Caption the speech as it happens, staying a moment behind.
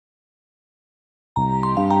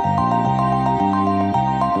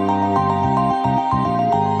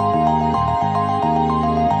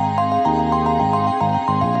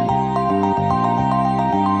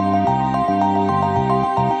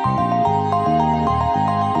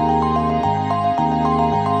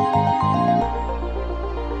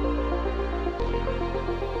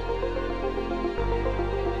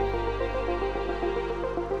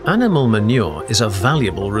Animal manure is a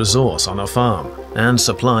valuable resource on a farm and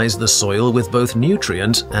supplies the soil with both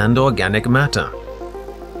nutrients and organic matter.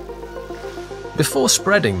 Before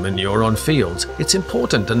spreading manure on fields, it's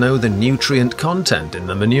important to know the nutrient content in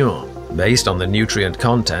the manure. Based on the nutrient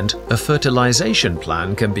content, a fertilization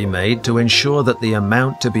plan can be made to ensure that the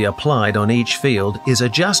amount to be applied on each field is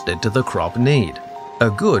adjusted to the crop need. A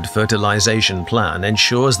good fertilization plan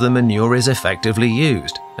ensures the manure is effectively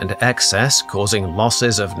used, and excess causing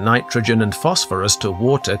losses of nitrogen and phosphorus to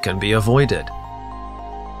water can be avoided.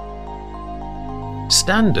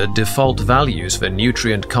 Standard default values for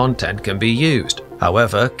nutrient content can be used.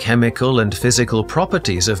 However, chemical and physical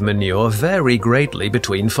properties of manure vary greatly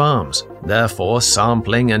between farms. Therefore,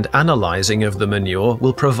 sampling and analyzing of the manure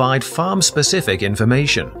will provide farm-specific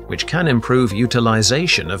information, which can improve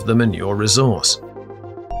utilization of the manure resource.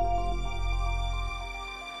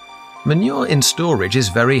 Manure in storage is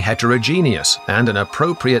very heterogeneous, and an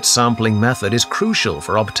appropriate sampling method is crucial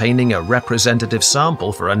for obtaining a representative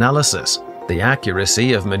sample for analysis. The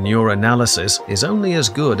accuracy of manure analysis is only as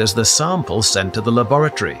good as the sample sent to the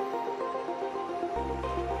laboratory.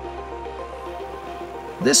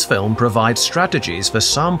 This film provides strategies for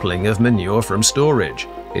sampling of manure from storage.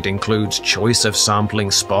 It includes choice of sampling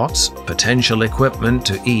spots, potential equipment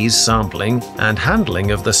to ease sampling, and handling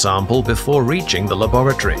of the sample before reaching the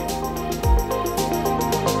laboratory.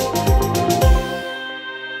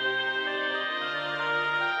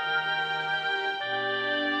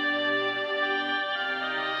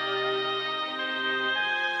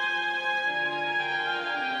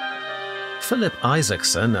 Philip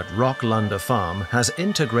Isaacson at Rocklander Farm has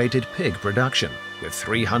integrated pig production, with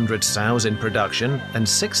 300 sows in production and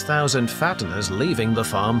 6,000 fatteners leaving the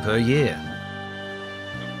farm per year.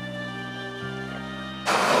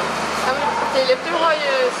 Filip, du har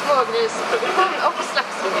ju smågrisproduktion och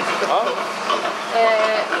slaktsvinsproduktion.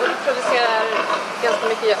 Och du producerar ganska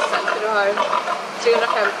mycket gödsel, för du har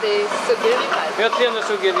 350 suggor ungefär. Vi har 300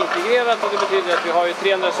 suggor integrerat, och det betyder att vi har ju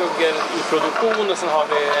 300 suggor i produktion, och sen har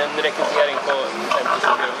vi en rekrytering på 50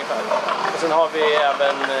 suggor ungefär. Och sen har vi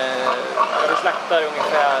även, vi slaktar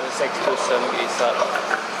ungefär 6 000 grisar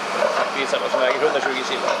som väger 120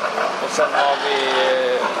 kilo. Och sen har vi,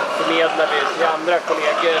 förmedlar vi till andra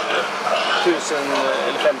kollegor 1000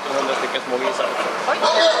 eller 1500 stycken smågrisar också.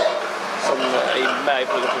 Som är med i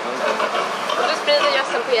produktionen. Och du sprider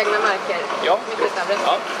gödsel på egna marker? Ja.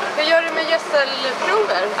 Ja. Hur gör du med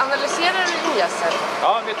gödselprover? Analyserar du din gödsel?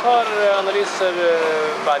 Ja, vi tar analyser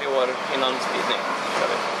varje år innan spridning.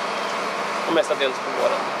 Och mestadels på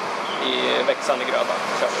våren. I växande gröda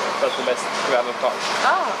för att få bäst kväveupptag.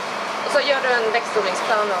 Och så gör du en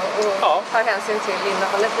växtodlingsplan och tar hänsyn till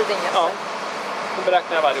innehållet i din gödsel? Ja, det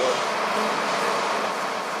beräknar jag varje år.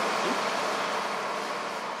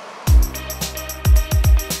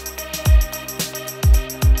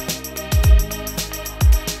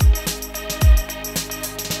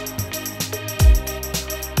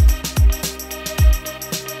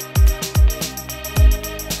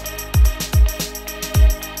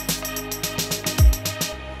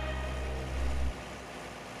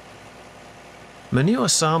 Manure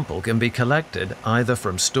sample can be collected either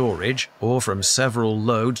from storage or from several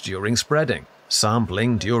loads during spreading.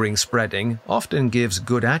 Sampling during spreading often gives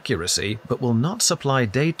good accuracy but will not supply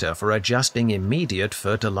data for adjusting immediate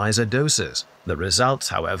fertilizer doses. The results,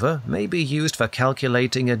 however, may be used for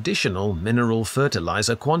calculating additional mineral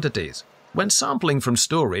fertilizer quantities. When sampling from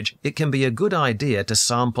storage, it can be a good idea to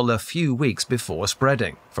sample a few weeks before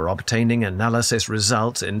spreading, for obtaining analysis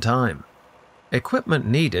results in time. Equipment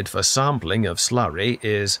needed for sampling of slurry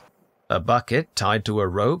is a bucket tied to a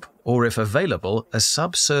rope, or if available, a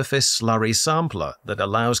subsurface slurry sampler that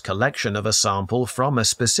allows collection of a sample from a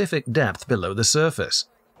specific depth below the surface,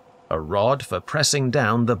 a rod for pressing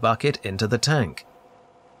down the bucket into the tank,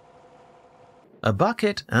 a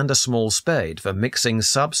bucket and a small spade for mixing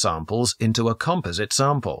subsamples into a composite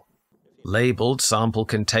sample, labeled sample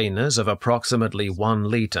containers of approximately 1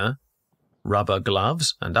 liter, rubber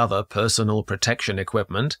gloves and other personal protection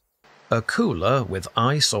equipment, a cooler with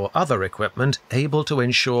ice or other equipment able to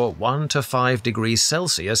ensure 1 to 5 degrees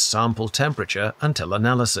Celsius sample temperature until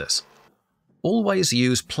analysis. Always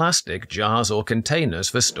use plastic jars or containers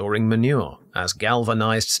for storing manure, as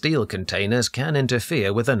galvanized steel containers can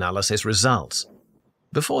interfere with analysis results.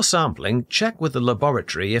 Before sampling, check with the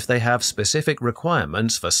laboratory if they have specific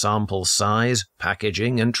requirements for sample size,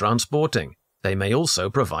 packaging and transporting. They may also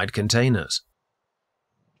provide containers.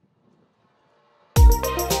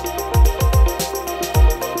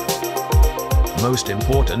 Most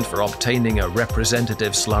important for obtaining a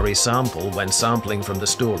representative slurry sample when sampling from the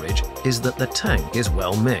storage is that the tank is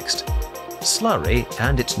well mixed. Slurry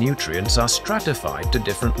and its nutrients are stratified to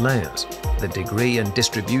different layers. The degree and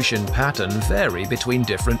distribution pattern vary between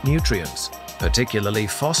different nutrients. Particularly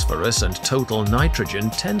phosphorus and total nitrogen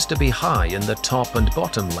tends to be high in the top and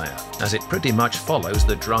bottom layer, as it pretty much follows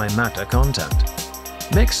the dry matter content.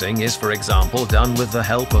 Mixing is, for example, done with the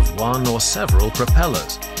help of one or several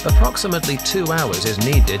propellers. Approximately 2 hours is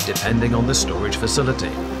needed depending on the storage facility.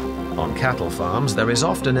 On cattle farms, there is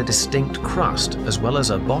often a distinct crust as well as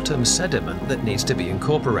a bottom sediment that needs to be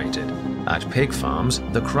incorporated. At pig farms,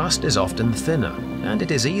 the crust is often thinner, and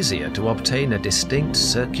it is easier to obtain a distinct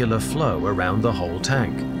circular flow around the whole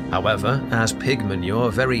tank. However, as pig manure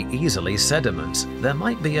very easily sediments, there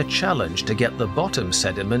might be a challenge to get the bottom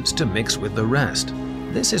sediments to mix with the rest.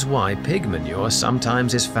 This is why pig manure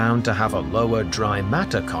sometimes is found to have a lower dry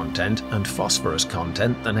matter content and phosphorus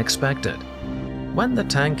content than expected. When the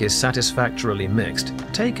tank is satisfactorily mixed,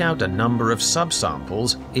 take out a number of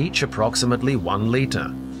subsamples, each approximately 1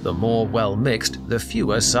 liter. The more well mixed, the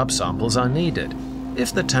fewer subsamples are needed.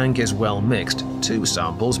 If the tank is well mixed, 2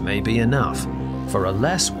 samples may be enough. For a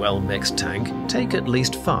less well mixed tank, take at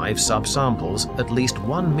least 5 subsamples at least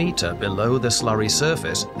 1 meter below the slurry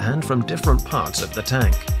surface and from different parts of the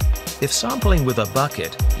tank. If sampling with a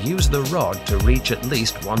bucket, use the rod to reach at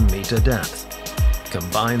least 1 meter depth.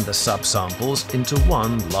 Combine the subsamples into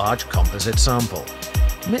one large composite sample.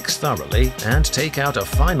 Mix thoroughly and take out a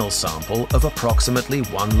final sample of approximately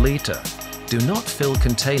 1 liter. Do not fill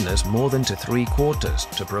containers more than to 3/4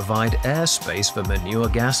 to provide airspace for manure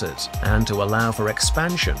gases and to allow for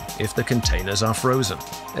expansion if the containers are frozen.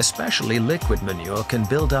 Especially liquid manure can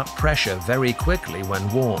build up pressure very quickly when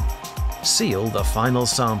warm. Seal the final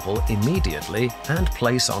sample immediately and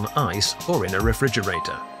place on ice or in a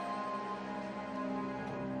refrigerator.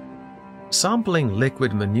 Sampling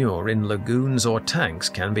liquid manure in lagoons or tanks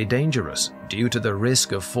can be dangerous due to the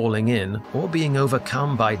risk of falling in or being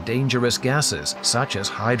overcome by dangerous gases such as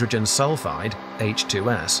hydrogen sulfide,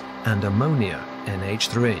 H2S, and ammonia,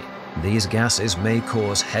 NH3. These gases may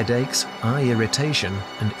cause headaches, eye irritation,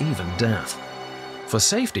 and even death. For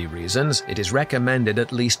safety reasons, it is recommended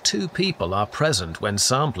at least 2 people are present when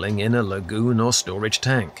sampling in a lagoon or storage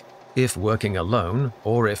tank. If working alone,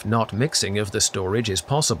 or if not mixing of the storage is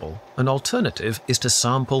possible, an alternative is to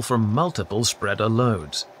sample from multiple spreader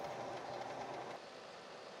loads.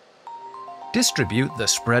 Distribute the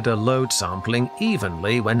spreader load sampling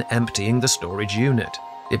evenly when emptying the storage unit.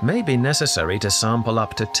 It may be necessary to sample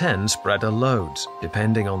up to 10 spreader loads,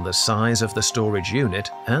 depending on the size of the storage unit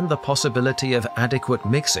and the possibility of adequate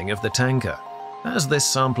mixing of the tanker. As this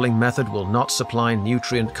sampling method will not supply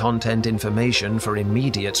nutrient content information for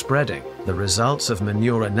immediate spreading, the results of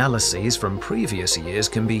manure analyses from previous years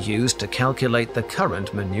can be used to calculate the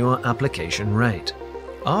current manure application rate.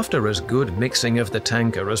 After as good mixing of the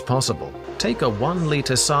tanker as possible, take a 1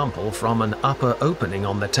 liter sample from an upper opening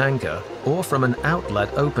on the tanker or from an outlet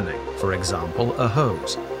opening, for example a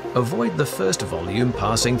hose. Avoid the first volume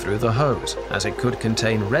passing through the hose, as it could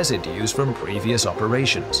contain residues from previous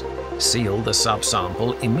operations. Seal the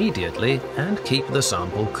subsample immediately and keep the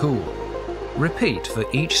sample cool. Repeat for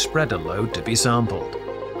each spreader load to be sampled.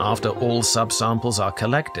 After all subsamples are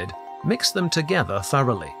collected, mix them together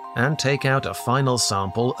thoroughly and take out a final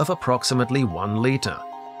sample of approximately 1 liter.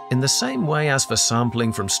 In the same way as for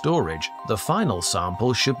sampling from storage, the final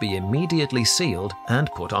sample should be immediately sealed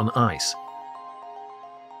and put on ice.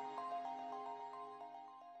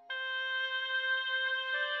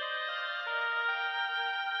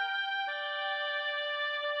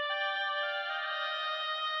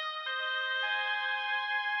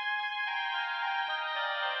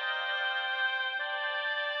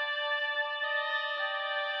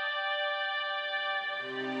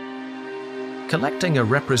 Collecting a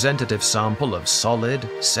representative sample of solid,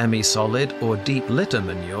 semi-solid, or deep litter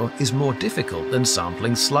manure is more difficult than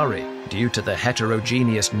sampling slurry, due to the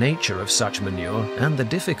heterogeneous nature of such manure and the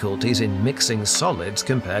difficulties in mixing solids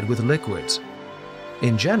compared with liquids.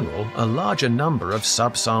 In general, a larger number of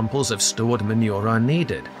subsamples of stored manure are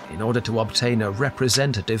needed in order to obtain a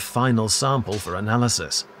representative final sample for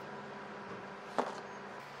analysis.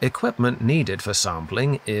 Equipment needed for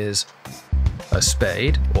sampling is a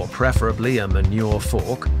spade, or preferably a manure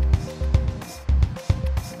fork,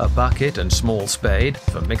 a bucket and small spade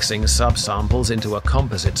for mixing subsamples into a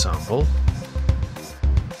composite sample,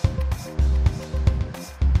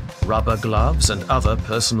 rubber gloves and other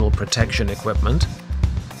personal protection equipment,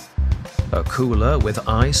 a cooler with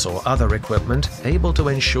ice or other equipment able to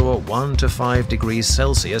ensure 1 to 5 degrees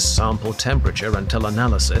Celsius sample temperature until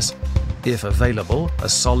analysis. If available, a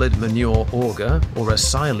solid manure auger or a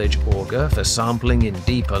silage auger for sampling in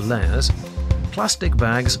deeper layers, plastic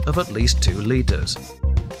bags of at least 2 liters.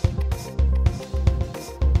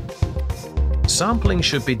 Sampling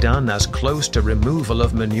should be done as close to removal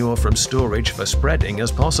of manure from storage for spreading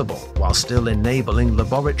as possible, while still enabling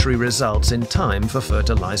laboratory results in time for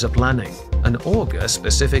fertilizer planning. An auger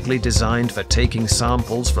specifically designed for taking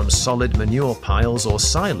samples from solid manure piles or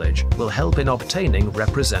silage will help in obtaining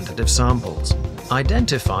representative samples.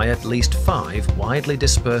 Identify at least 5 widely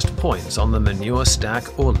dispersed points on the manure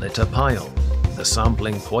stack or litter pile. The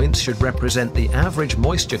sampling points should represent the average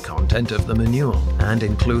moisture content of the manure and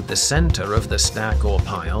include the center of the stack or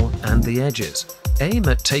pile and the edges. Aim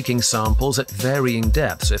at taking samples at varying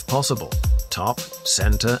depths if possible, top,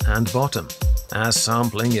 center, and bottom. As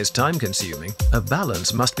sampling is time-consuming, a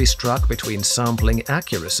balance must be struck between sampling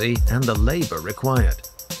accuracy and the labor required.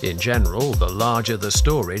 In general, the larger the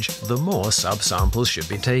storage, the more subsamples should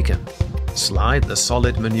be taken. Slide the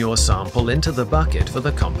solid manure sample into the bucket for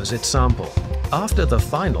the composite sample. After the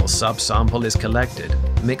final subsample is collected,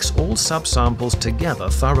 mix all subsamples together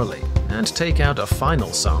thoroughly and take out a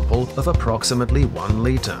final sample of approximately 1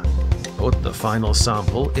 liter. Put the final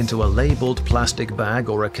sample into a labeled plastic bag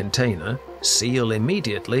or a container, seal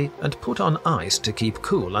immediately, and put on ice to keep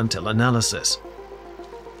cool until analysis.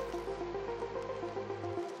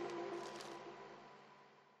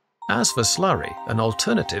 As for slurry, an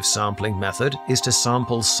alternative sampling method is to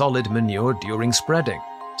sample solid manure during spreading.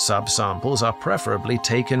 Subsamples are preferably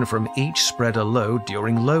taken from each spreader load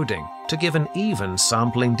during loading to give an even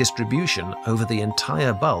sampling distribution over the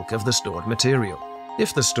entire bulk of the stored material.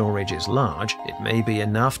 If the storage is large, it may be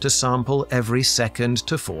enough to sample every 2nd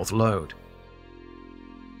to 4th load.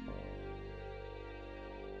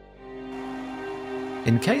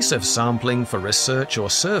 In case of sampling for research or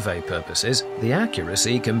survey purposes, the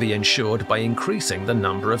accuracy can be ensured by increasing the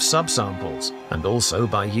number of subsamples, and also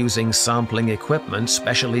by using sampling equipment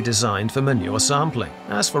specially designed for manure sampling,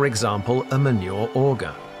 as for example a manure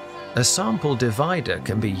auger. A sample divider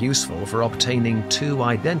can be useful for obtaining 2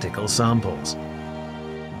 identical samples.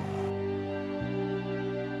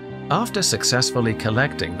 After successfully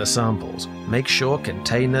collecting the samples, make sure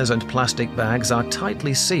containers and plastic bags are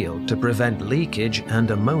tightly sealed to prevent leakage and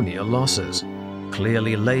ammonia losses.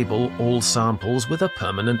 Clearly label all samples with a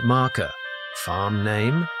permanent marker, farm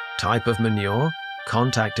name, type of manure,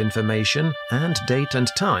 contact information, and date and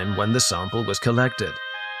time when the sample was collected.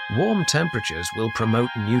 Warm temperatures will promote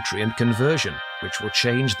nutrient conversion, which will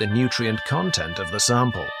change the nutrient content of the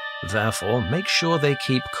sample. Therefore, make sure they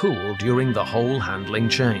keep cool during the whole handling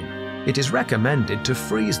chain. It is recommended to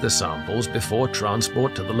freeze the samples before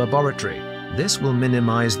transport to the laboratory. This will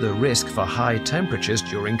minimize the risk for high temperatures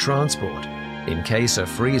during transport. In case a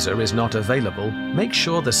freezer is not available, make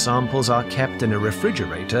sure the samples are kept in a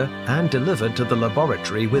refrigerator and delivered to the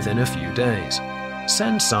laboratory within a few days.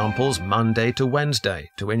 Send samples Monday to Wednesday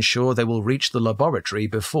to ensure they will reach the laboratory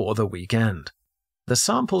before the weekend. The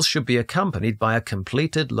samples should be accompanied by a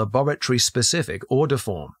completed laboratory-specific order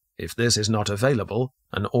form. If this is not available,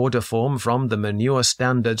 an order form from the Manure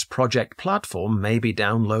Standards Project platform may be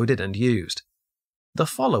downloaded and used. The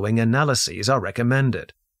following analyses are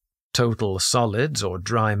recommended: total solids or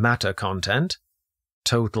dry matter content,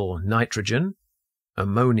 total nitrogen,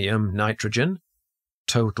 ammonium nitrogen,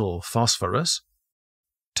 total phosphorus,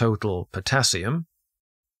 total potassium,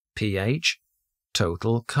 pH,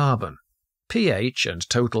 total carbon. pH and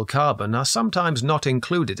total carbon are sometimes not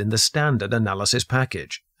included in the standard analysis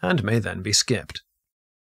package and may then be skipped.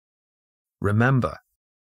 Remember,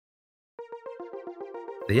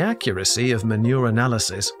 the accuracy of manure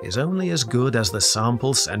analysis is only as good as the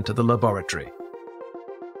sample sent to the laboratory.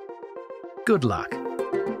 Good luck!